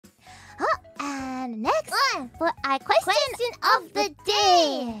for our question of the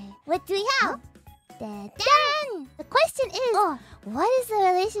day. What do we have? The question is, what is the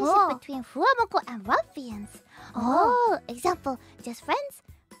relationship between FuwaMoco and Ruffians? Example, just friends,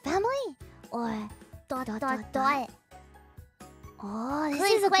 family, or dot. This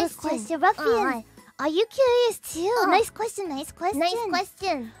is a good question. Ruffians, are you curious too? Nice question.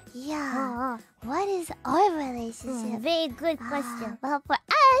 Yeah. What is our relationship? Very good question. Well, for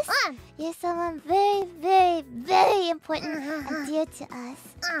us, you're someone very, very, very important and dear to us.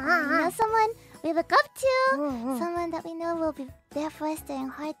 You know, someone we look up to, someone that we know will be there for us during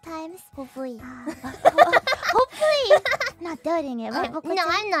hard times. Hopefully. Hopefully. Not doubting it, right? No,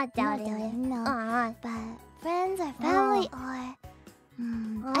 I'm not doubting it. No. But friends or family or...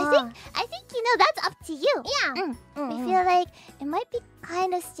 I think you know that's up to you. Yeah. We feel like it might be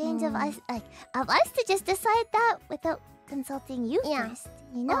kind of strange of us to just decide that without consulting you first.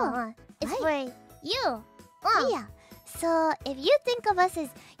 You know, it's for you. Yeah. So if you think of us as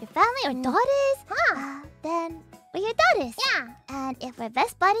your family or daughters, then we're your daughters. Yeah. And if we're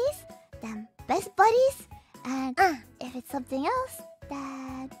best buddies, then best buddies. And if it's something else,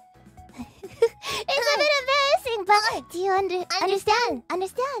 then it's a bit embarrassing. But do you understand?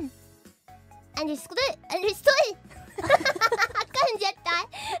 Understood. 感じた。